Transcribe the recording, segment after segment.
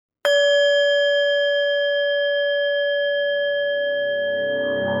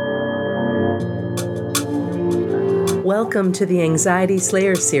Welcome to the Anxiety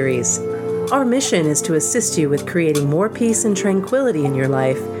Slayer series. Our mission is to assist you with creating more peace and tranquility in your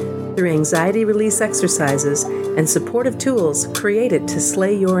life through anxiety release exercises and supportive tools created to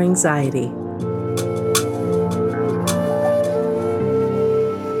slay your anxiety.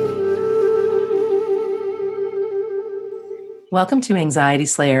 Welcome to Anxiety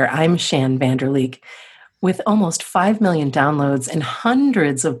Slayer. I'm Shan Vanderleek. With almost 5 million downloads and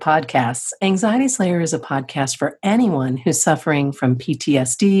hundreds of podcasts, Anxiety Slayer is a podcast for anyone who's suffering from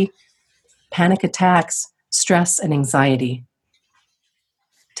PTSD, panic attacks, stress, and anxiety.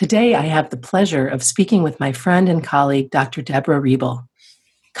 Today, I have the pleasure of speaking with my friend and colleague, Dr. Deborah Riebel.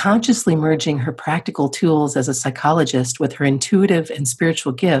 Consciously merging her practical tools as a psychologist with her intuitive and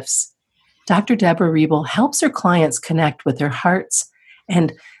spiritual gifts, Dr. Deborah Riebel helps her clients connect with their hearts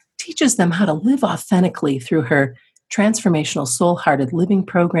and teaches them how to live authentically through her transformational soul-hearted living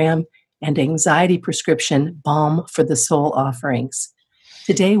program and anxiety prescription Balm for the Soul offerings.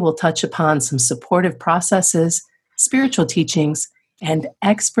 Today, we'll touch upon some supportive processes, spiritual teachings, and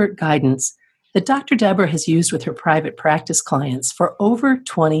expert guidance that Dr. Deborah has used with her private practice clients for over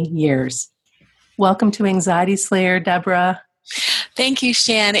 20 years. Welcome to Anxiety Slayer, Deborah. Thank you,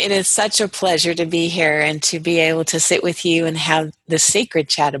 Shan. It is such a pleasure to be here and to be able to sit with you and have this sacred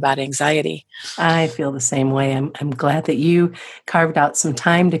chat about anxiety. I feel the same way. I'm glad that you carved out some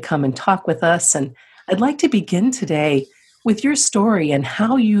time to come and talk with us. And I'd like to begin today with your story and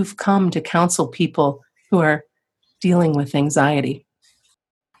how you've come to counsel people who are dealing with anxiety.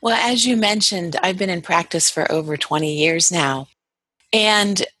 Well, as you mentioned, I've been in practice for over 20 years now.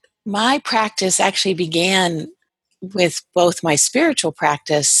 And my practice actually began with both my spiritual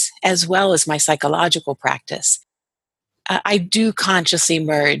practice as well as my psychological practice. I do consciously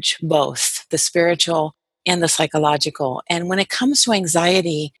merge both the spiritual and the psychological. And when it comes to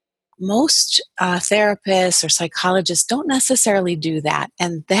anxiety, most therapists or psychologists don't necessarily do that.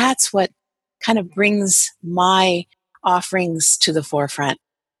 And that's what kind of brings my offerings to the forefront.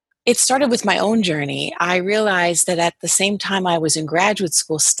 It started with my own journey. I realized that at the same time I was in graduate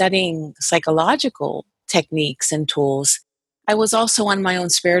school studying psychological techniques and tools, I was also on my own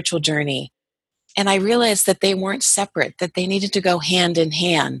spiritual journey. And I realized that they weren't separate, that they needed to go hand in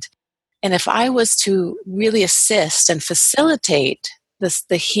hand. And if I was to really assist and facilitate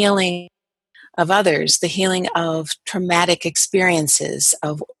the healing of others, the healing of traumatic experiences,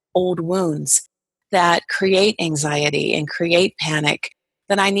 of old wounds that create anxiety and create panic,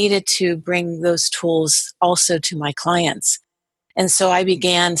 then I needed to bring those tools also to my clients. And so I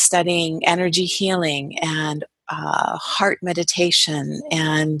began studying energy healing and heart meditation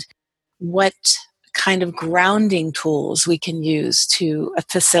and what kind of grounding tools we can use to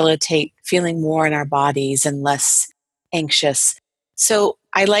facilitate feeling more in our bodies and less anxious. So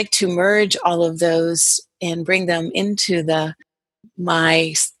I like to merge all of those and bring them into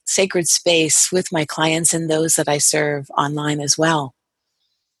my sacred space with my clients and those that I serve online as well.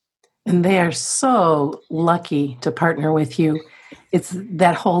 And they are so lucky to partner with you. It's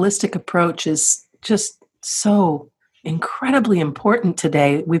that holistic approach is just so incredibly important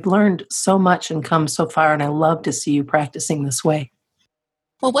today. We've learned so much and come so far, and I love to see you practicing this way.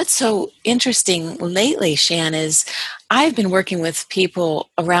 Well, what's so interesting lately, Shan, is I've been working with people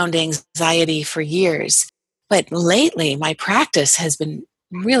around anxiety for years, but lately my practice has been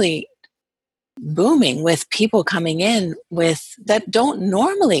really booming with people coming in with that don't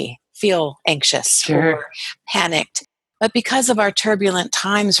normally feel anxious or panicked. But because of our turbulent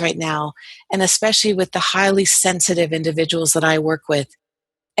times right now, and especially with the highly sensitive individuals that I work with,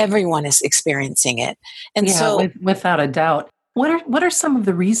 everyone is experiencing it. And without a doubt. What are some of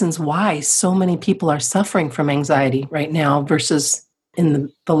the reasons why so many people are suffering from anxiety right now versus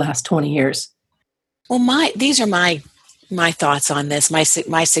in the last 20 years? Well, these are my thoughts on this.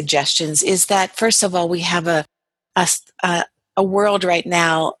 My suggestions is that, first of all, we have a world right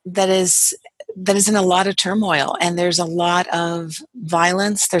now that is in a lot of turmoil, and there's a lot of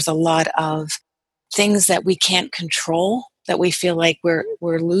violence. There's a lot of things that we can't control, that we feel like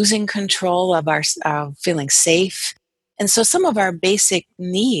we're losing control of our feeling safe. And so some of our basic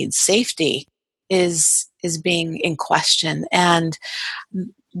needs, safety, is being in question. And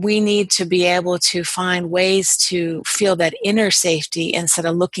we need to be able to find ways to feel that inner safety instead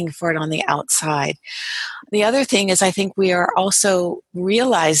of looking for it on the outside. The other thing is, I think we are also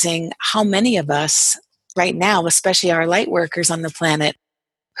realizing how many of us right now, especially our light workers on the planet,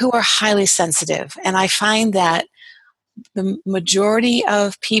 who are highly sensitive. And I find that the majority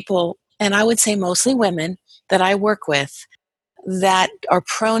of people, and I would say mostly women that I work with, that are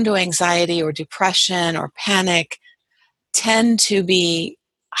prone to anxiety or depression or panic tend to be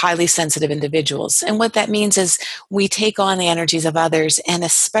highly sensitive individuals. And what that means is we take on the energies of others, and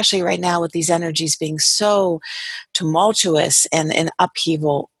especially right now with these energies being so tumultuous and in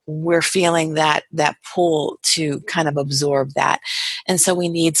upheaval, we're feeling that pull to kind of absorb that. And so we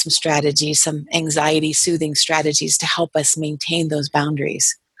need some strategies, some anxiety soothing strategies to help us maintain those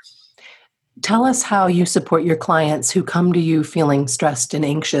boundaries. Tell us how you support your clients who come to you feeling stressed and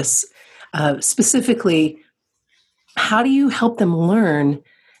anxious. Specifically, how do you help them learn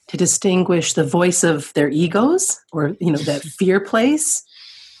to distinguish the voice of their egos, or that fear place,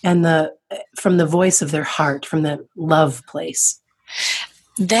 and from the voice of their heart, from the love place?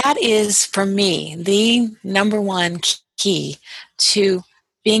 That is, for me, the number one key to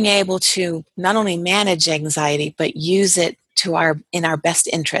being able to not only manage anxiety, but use it in our best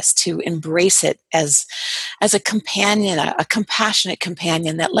interest, to embrace it as a companion, a compassionate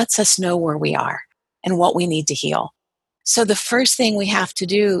companion that lets us know where we are and what we need to heal. So the first thing we have to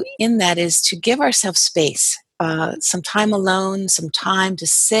do in that is to give ourselves space, some time alone, some time to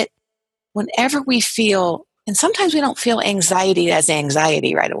sit whenever we feel. And sometimes we don't feel anxiety as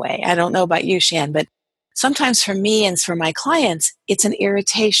anxiety right away. I don't know about you, Shan, but sometimes for me and for my clients, it's an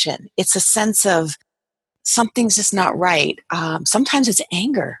irritation. It's a sense of something's just not right. Sometimes it's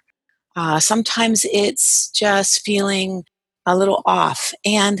anger. Sometimes it's just feeling a little off.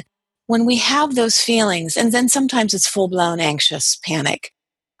 And when we have those feelings, and then sometimes it's full-blown anxious panic,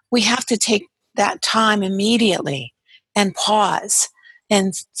 we have to take that time immediately and pause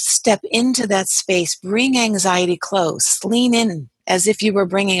and step into that space, bring anxiety close, lean in as if you were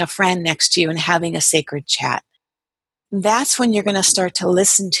bringing a friend next to you and having a sacred chat. That's when you're going to start to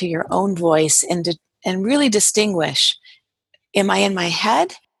listen to your own voice and really distinguish, am I in my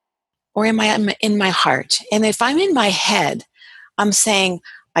head or am I in my heart? And if I'm in my head, I'm saying,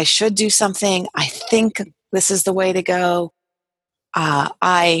 I should do something. I think this is the way to go.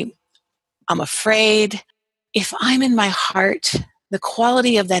 I'm afraid. If I'm in my heart, the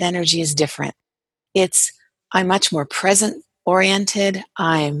quality of that energy is different. I'm much more present oriented.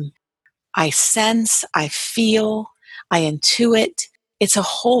 I sense, I feel, I intuit. It's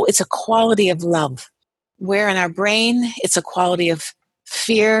a quality of love. Where in our brain, it's a quality of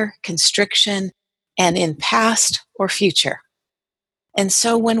fear, constriction, and in past or future. And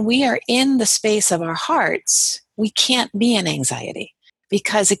so when we are in the space of our hearts, we can't be in anxiety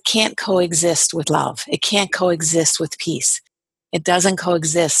because it can't coexist with love. It can't coexist with peace. It doesn't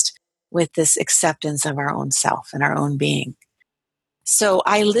coexist with this acceptance of our own self and our own being. So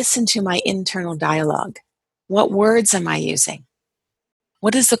I listen to my internal dialogue. What words am I using?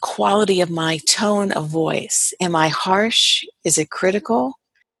 What is the quality of my tone of voice? Am I harsh? Is it critical?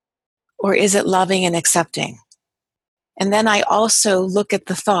 Or is it loving and accepting? And then I also look at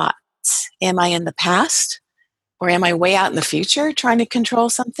the thoughts. Am I in the past? Or am I way out in the future trying to control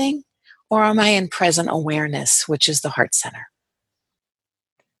something? Or am I in present awareness, which is the heart center?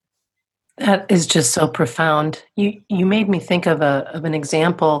 That is just so profound. You made me think of an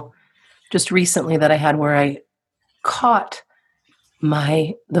example just recently that I had where I caught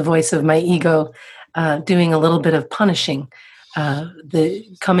the voice of my ego doing a little bit of punishing, the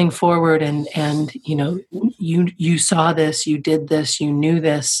coming forward and you saw this, you did this, you knew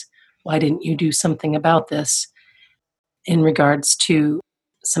this. Why didn't you do something about this? In regards to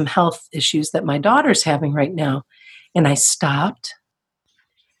some health issues that my daughter's having right now, and I stopped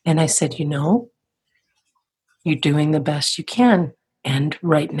and I said, you're doing the best you can, and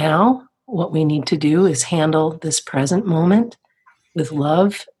right now, what we need to do is handle this present moment with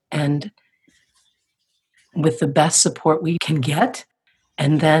love and with the best support we can get,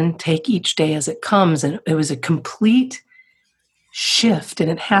 and then take each day as it comes. And it was a complete shift, and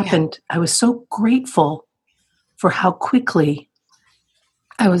it happened. Yeah. I was so grateful for how quickly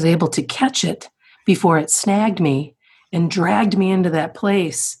I was able to catch it before it snagged me and dragged me into that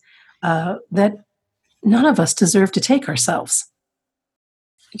place that none of us deserve to take ourselves.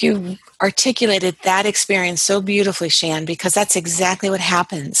 You articulated that experience so beautifully, Shan, because that's exactly what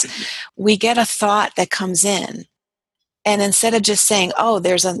happens. We get a thought that comes in, and instead of just saying, oh,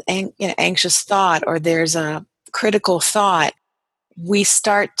 there's an anxious thought or there's a critical thought, we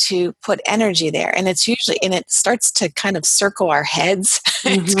start to put energy there. And it starts to kind of circle our heads.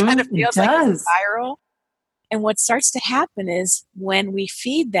 Mm-hmm. It kind of feels like a spiral. And what starts to happen is when we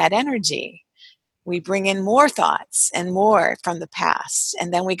feed that energy, we bring in more thoughts and more from the past,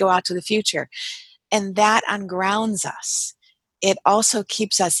 and then we go out to the future. And that ungrounds us. it also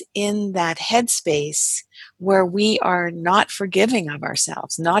keeps us in that headspace where we are not forgiving of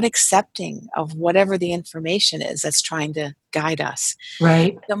ourselves, not accepting of whatever the information is that's trying to guide us.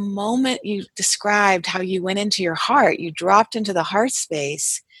 Right. The moment you described how you went into your heart, you dropped into the heart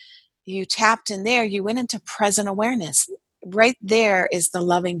space, you tapped in there, you went into present awareness. Right there is the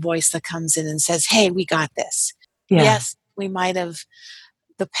loving voice that comes in and says, hey, we got this. Yeah. Yes, we might have,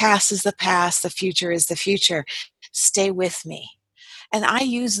 the past is the past, the future is the future. Stay with me. And I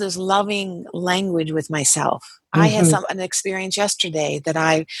use this loving language with myself. I had Mm-hmm. an experience yesterday that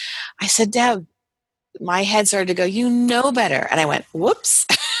I said, Deb, my head started to go, you know better. And I went, whoops,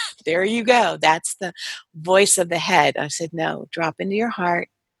 there you go. That's the voice of the head. I said, no, drop into your heart.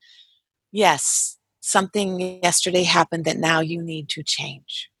 Yes, something yesterday happened that now you need to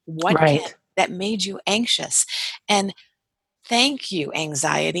change. Right. That made you anxious? And thank you,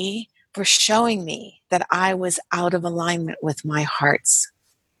 anxiety, for showing me that I was out of alignment with my hearts.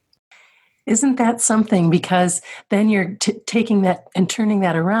 Isn't that something? Because then you're taking that and turning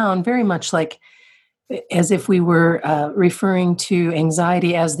that around very much like as if we were referring to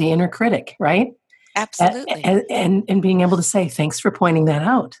anxiety as the inner critic, right? Absolutely. And being able to say, thanks for pointing that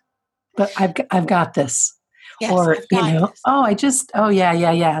out, but I've got this. Yes, Or, I've got this. oh,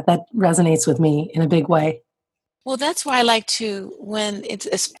 yeah, that resonates with me in a big way. Well, that's why I like to, when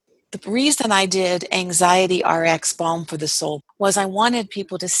it's the reason I did Anxiety RX Balm for the Soul was I wanted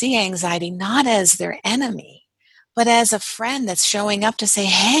people to see anxiety not as their enemy, but as a friend that's showing up to say,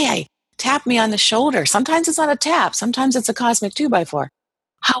 hey, tap me on the shoulder. Sometimes it's not a tap, sometimes it's a cosmic 2x4.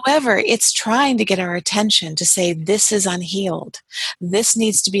 However, it's trying to get our attention to say, this is unhealed. This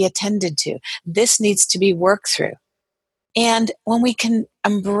needs to be attended to. This needs to be worked through. And when we can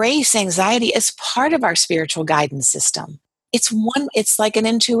embrace anxiety as part of our spiritual guidance system, it's like an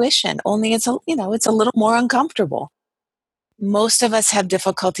intuition, only it's a little more uncomfortable. Most of us have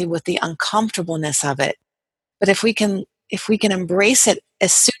difficulty with the uncomfortableness of it. But if we can embrace it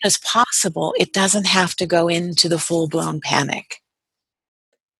as soon as possible, it doesn't have to go into the full-blown panic.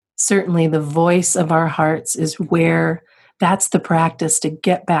 Certainly the voice of our hearts is where that's the practice to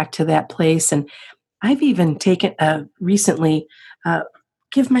get back to that place. And I've even taken recently,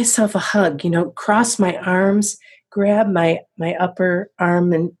 give myself a hug, cross my arms, grab my upper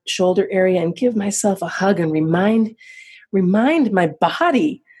arm and shoulder area and give myself a hug and remind my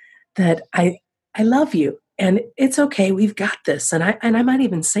body that I love you and it's okay. We've got this. And I might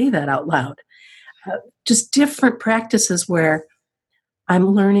even say that out loud. Just different practices where I'm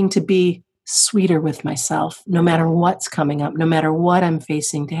learning to be sweeter with myself, no matter what's coming up, no matter what I'm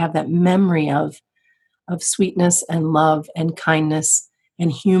facing, to have that memory of sweetness and love and kindness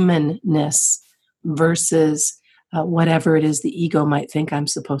and humanness versus whatever it is the ego might think I'm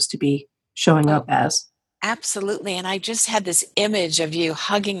supposed to be showing up as. Absolutely. And I just had this image of you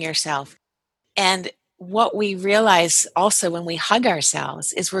hugging yourself. And what we realize also when we hug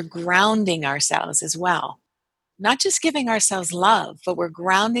ourselves is we're grounding ourselves as well. Not just giving ourselves love, but we're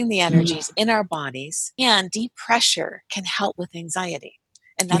grounding the energies in our bodies. And deep pressure can help with anxiety.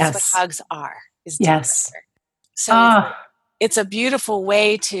 And that's what hugs are, is deep pressure. So it's a beautiful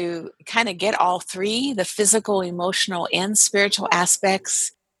way to kind of get all three, the physical, emotional, and spiritual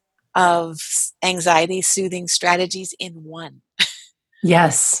aspects of anxiety soothing strategies in one.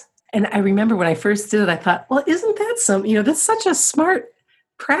 Yes. And I remember when I first did it, I thought, well, isn't that that's such a smart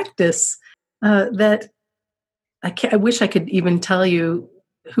practice that I wish I could even tell you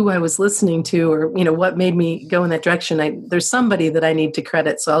who I was listening to or, what made me go in that direction. There's somebody that I need to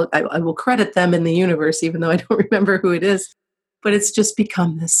credit. So I will credit them in the universe, even though I don't remember who it is. But it's just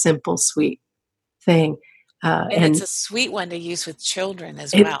become this simple, sweet thing. And it's a sweet one to use with children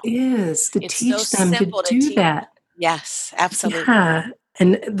as well. It is, to teach them to do that. Yes, absolutely. Yeah.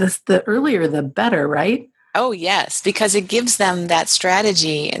 And the earlier, the better, right? Oh, yes, because it gives them that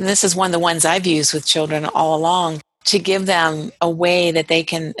strategy. And this is one of the ones I've used with children all along, to give them a way that they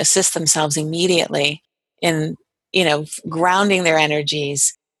can assist themselves immediately in, grounding their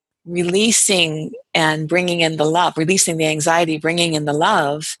energies, releasing and bringing in the love, releasing the anxiety, bringing in the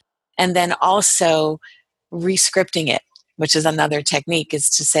love, and then also re-scripting it, which is another technique, is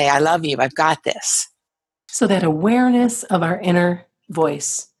to say, I love you, I've got this. So that awareness of our inner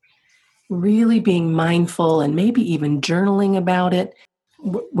voice, really being mindful and maybe even journaling about it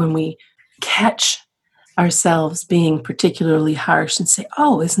when we catch ourselves being particularly harsh and say,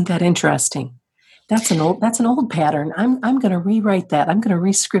 oh, isn't that interesting? That's an old pattern. I'm going to rewrite that. I'm going to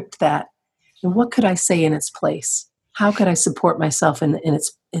re-script that. And what could I say in its place? How could I support myself in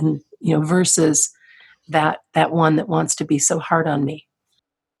versus that one that wants to be so hard on me?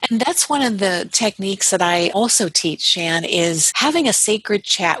 And that's one of the techniques that I also teach, Shan, is having a sacred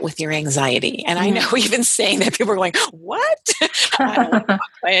chat with your anxiety. And I know even saying that, people are going, what? I don't want to talk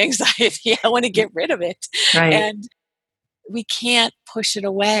my anxiety. I want to get rid of it. Right. And we can't push it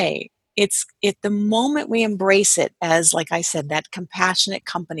away. It's the moment we embrace it as, like I said, that compassionate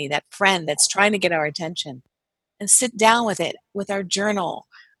company, that friend that's trying to get our attention, and sit down with it with our journal.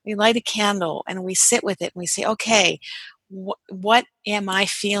 We light a candle and we sit with it and we say, okay, what am I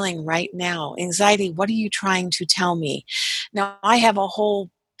feeling right now? Anxiety, what are you trying to tell me? Now, I have a whole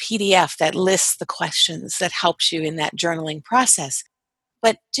PDF that lists the questions that helps you in that journaling process.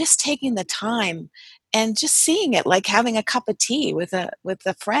 But just taking the time and just seeing it, like having a cup of tea with a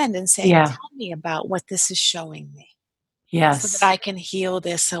friend and saying, Yeah. tell me about what this is showing me, so that Yes. I can heal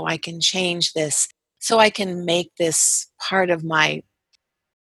this, so I can change this, so I can make this part of my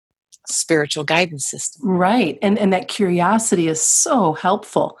spiritual guidance system. Right. And that curiosity is so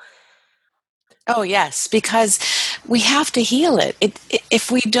helpful. Oh, yes, because we have to heal it.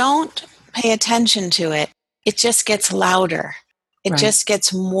 If we don't pay attention to it, it just gets louder. It Right. just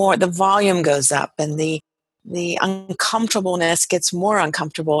gets more, the volume goes up, and the uncomfortableness gets more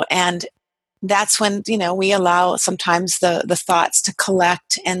uncomfortable. And that's when, we allow sometimes the thoughts to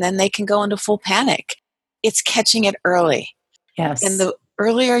collect, and then they can go into full panic. It's catching it early. Yes. And the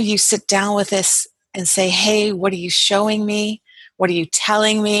earlier you sit down with this and say, hey, what are you showing me? What are you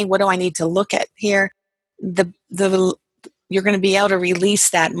telling me? What do I need to look at here? You're going to be able to release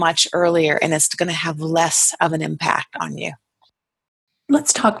that much earlier, and it's going to have less of an impact on you.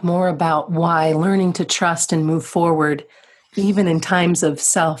 Let's talk more about why learning to trust and move forward, even in times of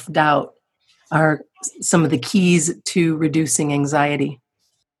self-doubt, are some of the keys to reducing anxiety.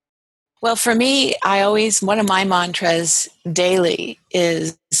 Well, for me, one of my mantras daily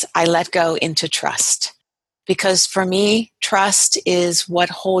is I let go into trust. Because for me, trust is what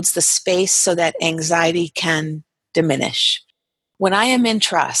holds the space so that anxiety can diminish. When I am in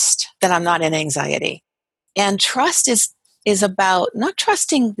trust, then I'm not in anxiety. And trust is about not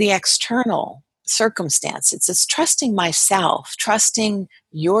trusting the external circumstances. It's trusting myself, trusting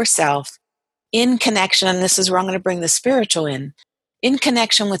yourself in connection. And this is where I'm going to bring the spiritual in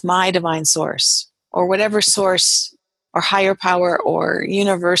connection with my divine source, or whatever source or higher power or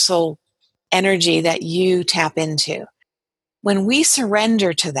universal energy that you tap into. When we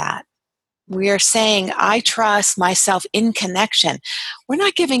surrender to that, we are saying, I trust myself in connection. We're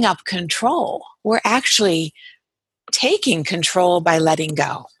not giving up control. We're actually taking control by letting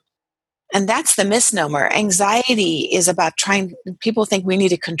go. And that's the misnomer. Anxiety is about people think we need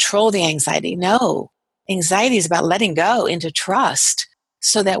to control the anxiety. No, anxiety is about letting go into trust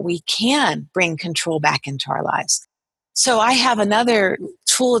so that we can bring control back into our lives. So I have another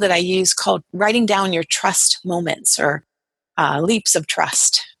tool that I use called writing down your trust moments, or leaps of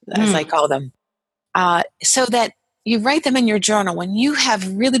trust, as I call them. So that you write them in your journal when you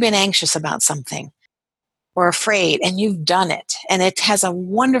have really been anxious about something or afraid, and you've done it, and it has a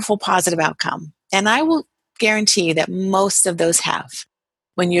wonderful positive outcome. And I will guarantee you that most of those have,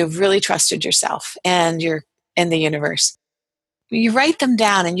 when you've really trusted yourself and the universe. You write them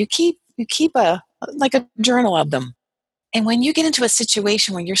down, and you keep a journal of them. And when you get into a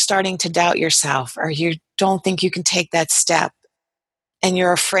situation where you're starting to doubt yourself, or you don't think you can take that step, and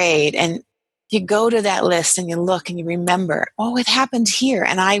you're afraid, and you go to that list and you look and you remember, oh, it happened here,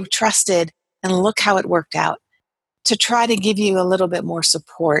 and I trusted, and look how it worked out, to try to give you a little bit more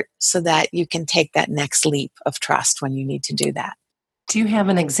support so that you can take that next leap of trust when you need to do that. Do you have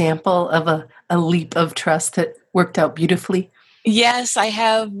an example of a leap of trust that worked out beautifully? Yes, I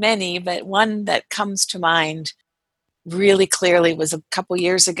have many, but one that comes to mind really clearly was a couple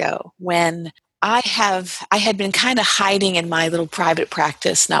years ago, when I had been kind of hiding in my little private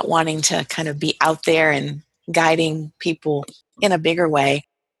practice, not wanting to kind of be out there and guiding people in a bigger way.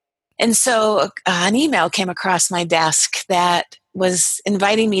 And so an email came across my desk that was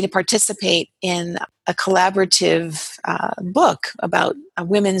inviting me to participate in a collaborative book about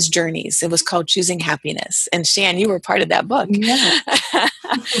women's journeys. It was called Choosing Happiness. And Shan, you were part of that book. Yeah.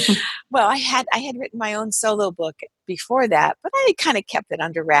 Well, I had written my own solo book before that, but I kind of kept it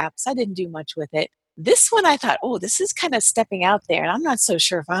under wraps. I didn't do much with it. This one, I thought, oh, this is kind of stepping out there, and I'm not so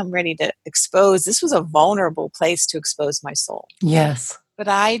sure if I'm ready to expose. This was a vulnerable place to expose my soul. Yes. But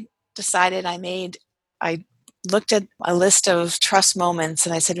I decided, I looked at a list of trust moments,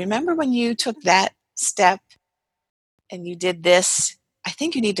 and I said, remember when you took that step and you did this? I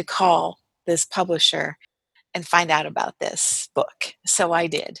think you need to call this publisher and find out about this book. So I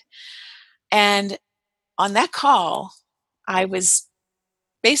did. And on that call, I was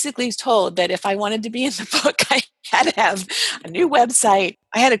basically told that if I wanted to be in the book, had to have a new website.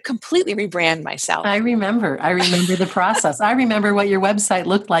 I had to completely rebrand myself. I remember the process. I remember what your website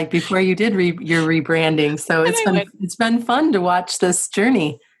looked like before you did your rebranding. So it's been fun to watch this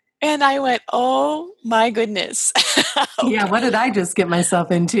journey. And I went, oh my goodness. Okay. Yeah, what did I just get myself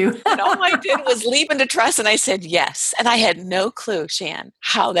into? And all I did was leap into trust, and I said yes. And I had no clue, Shan,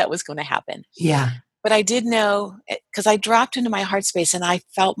 how that was going to happen. Yeah. But I did know, because I dropped into my heart space and I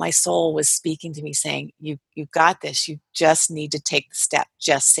felt my soul was speaking to me saying, you got this. You just need to take the step.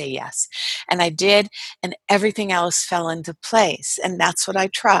 Just say yes. And I did, and everything else fell into place. And that's what I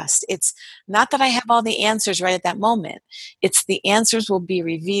trust. It's not that I have all the answers right at that moment. It's the answers will be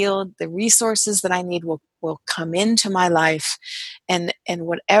revealed. The resources that I need will come into my life. And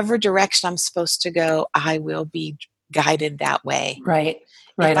whatever direction I'm supposed to go, I will be guided that way. Right.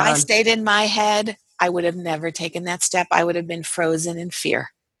 If I stayed in my head, I would have never taken that step. I would have been frozen in fear.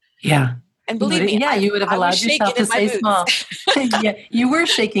 Yeah. And believe me, you would have allowed yourself to stay small. Yeah, you were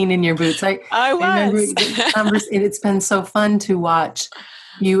shaking in your boots. I was. It's been so fun to watch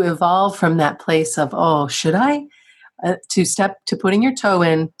you evolve from that place of, oh, should I? To putting your toe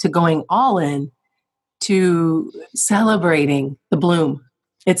in, to going all in, to celebrating the bloom.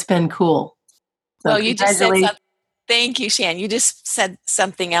 It's been cool. So well, you just said something. Thank you, Shan. You just said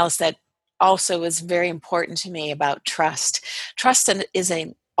something else that also was very important to me about trust. Trust is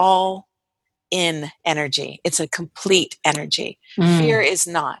an all-in energy. It's a complete energy. Fear is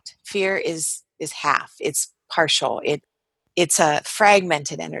not. Fear is half. It's partial. It's a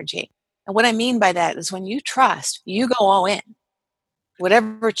fragmented energy. And what I mean by that is when you trust, you go all in.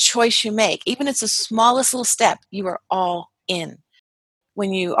 Whatever choice you make, even if it's the smallest little step, you are all in.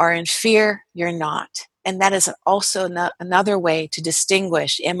 When you are in fear, you're not. And that is also another way to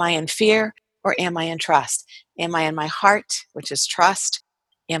distinguish, am I in fear or am I in trust? Am I in my heart, which is trust?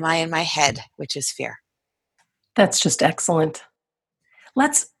 Am I in my head, which is fear? That's just excellent.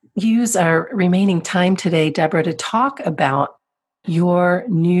 Let's use our remaining time today, Deborah, to talk about your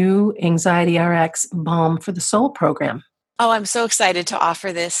new Anxiety RX Balm for the Soul program. Oh, I'm so excited to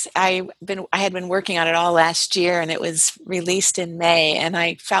offer this. I had been working on it all last year, and it was released in May, and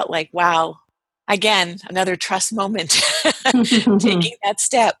I felt like, wow, again, another trust moment, taking that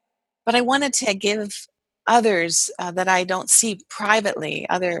step. But I wanted to give others that I don't see privately,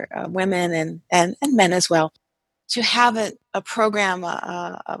 other women and men as well, to have a program,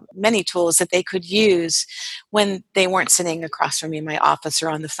 many tools that they could use when they weren't sitting across from me in my office or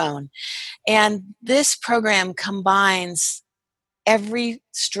on the phone. And this program combines every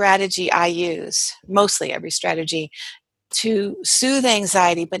strategy I use, mostly every strategy, to soothe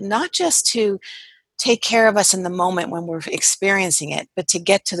anxiety, but not just to take care of us in the moment when we're experiencing it, but to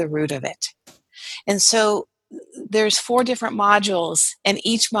get to the root of it. And so there's 4 different modules, and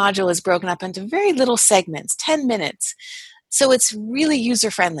each module is broken up into very little segments, 10 minutes. So it's really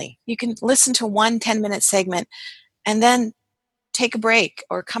user-friendly. You can listen to one 10-minute segment and then take a break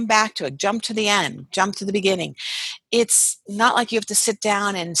or come back to it, jump to the end, jump to the beginning. It's not like you have to sit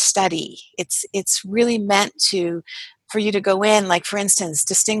down and study. It's really meant for you to go in, like for instance,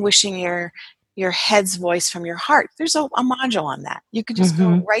 distinguishing your head's voice from your heart. There's a module on that. You could just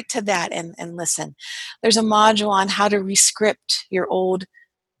go right to that and listen. There's a module on how to rescript your old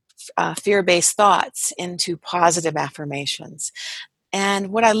fear-based thoughts into positive affirmations.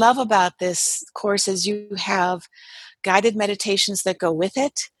 And what I love about this course is you have guided meditations that go with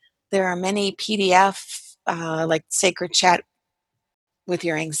it. There are many PDF, like Sacred Chat with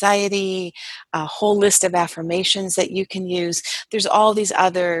your anxiety, a whole list of affirmations that you can use. There's all these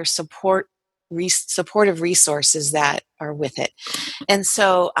other supportive resources that are with it. And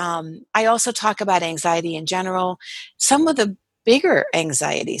so I also talk about anxiety in general, some of the bigger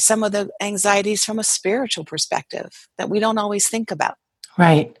anxieties, some of the anxieties from a spiritual perspective that we don't always think about.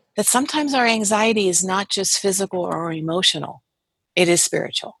 Right. That sometimes our anxiety is not just physical or emotional, it is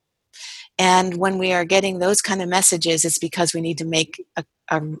spiritual. And when we are getting those kind of messages, it's because we need to make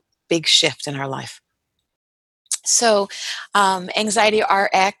a big shift in our life. So Anxiety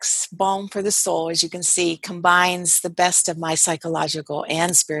RX, Balm for the Soul, as you can see, combines the best of my psychological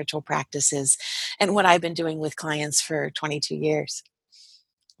and spiritual practices and what I've been doing with clients for 22 years.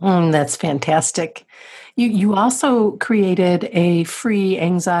 That's fantastic. You also created a free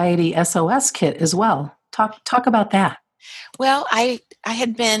anxiety SOS kit as well. Talk about that. Well, I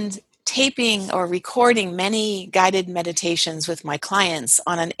had been taping or recording many guided meditations with my clients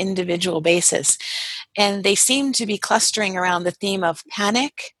on an individual basis, and they seemed to be clustering around the theme of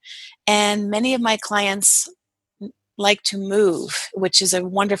panic. And many of my clients like to move, which is a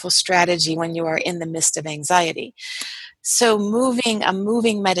wonderful strategy when you are in the midst of anxiety. So a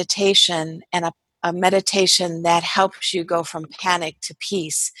moving meditation and a meditation that helps you go from panic to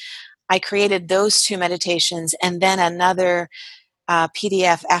peace. I created those two meditations and then another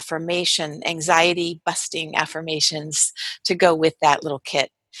PDF affirmation, anxiety busting affirmations to go with that little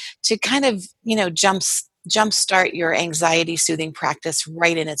kit to kind of, jumpstart your anxiety soothing practice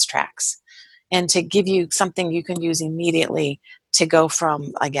right in its tracks and to give you something you can use immediately to go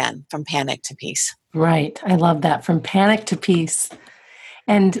from panic to peace. Right. I love that. From panic to peace.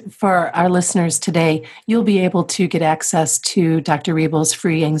 And for our listeners today, you'll be able to get access to Dr. Riebel's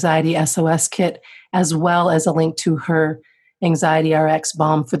free Anxiety SOS kit, as well as a link to her Anxiety RX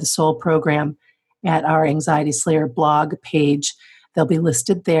Balm for the Soul program at our Anxiety Slayer blog page. They'll be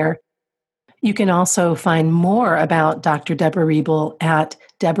listed there. You can also find more about Dr. Deborah Riebel at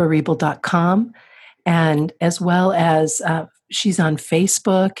deborahriebel.com, and as well as she's on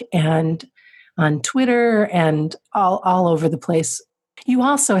Facebook and on Twitter and all over the place. You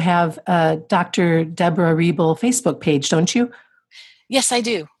also have a Dr. Deborah Riebel Facebook page, don't you? Yes, I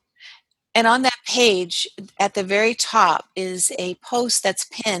do. And on that page, at the very top, is a post that's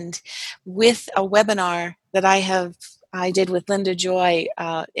pinned with a webinar that I did with Linda Joy,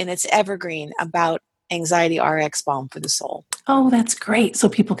 and it's evergreen, about Anxiety RX Balm for the Soul. Oh, that's great. So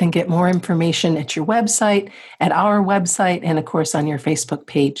people can get more information at your website, at our website, and of course on your Facebook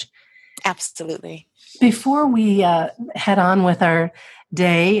page. Absolutely. Before we head on with our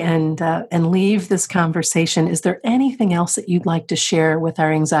day and leave this conversation, is there anything else that you'd like to share with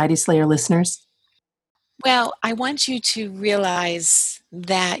our Anxiety Slayer listeners? Well, I want you to realize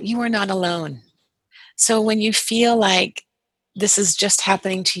that you are not alone. So when you feel like this is just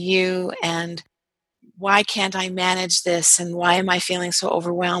happening to you and why can't I manage this and why am I feeling so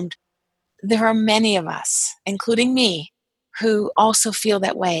overwhelmed? There are many of us, including me, who also feel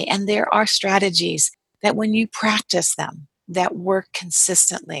that way. And there are strategies that when you practice them, that work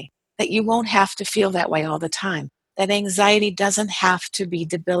consistently, that you won't have to feel that way all the time. That anxiety doesn't have to be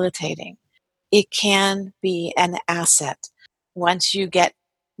debilitating. It can be an asset once you get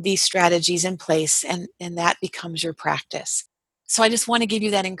these strategies in place and that becomes your practice. So I just want to give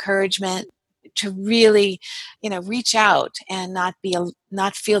you that encouragement to really, reach out and not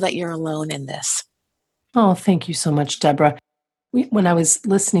feel that you're alone in this. Oh, thank you so much, Deborah. When I was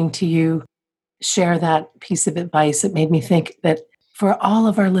listening to you share that piece of advice, it made me think that for all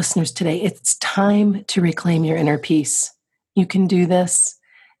of our listeners today, it's time to reclaim your inner peace. You can do this.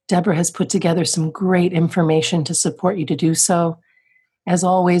 Deborah has put together some great information to support you to do so. As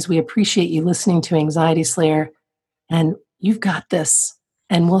always, we appreciate you listening to Anxiety Slayer, and you've got this,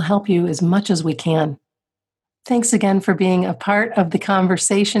 and we'll help you as much as we can. Thanks again for being a part of the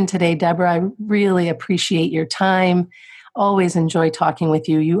conversation today, Deborah. I really appreciate your time. Always enjoy talking with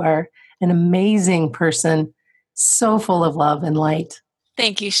you. You are an amazing person, so full of love and light.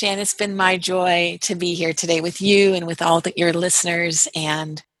 Thank you, Shan. It's been my joy to be here today with you and with all your listeners.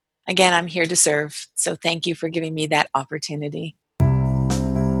 And again, I'm here to serve. So thank you for giving me that opportunity.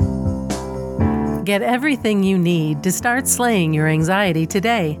 Get everything you need to start slaying your anxiety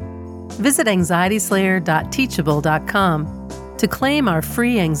today. Visit anxietyslayer.teachable.com to claim our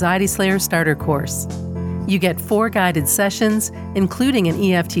free Anxiety Slayer starter course. You get 4 guided sessions, including an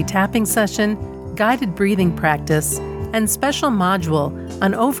EFT tapping session, guided breathing practice, and special module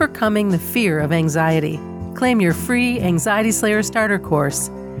on overcoming the fear of anxiety. Claim your free Anxiety Slayer starter course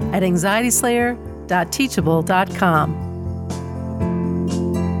at anxietyslayer.teachable.com.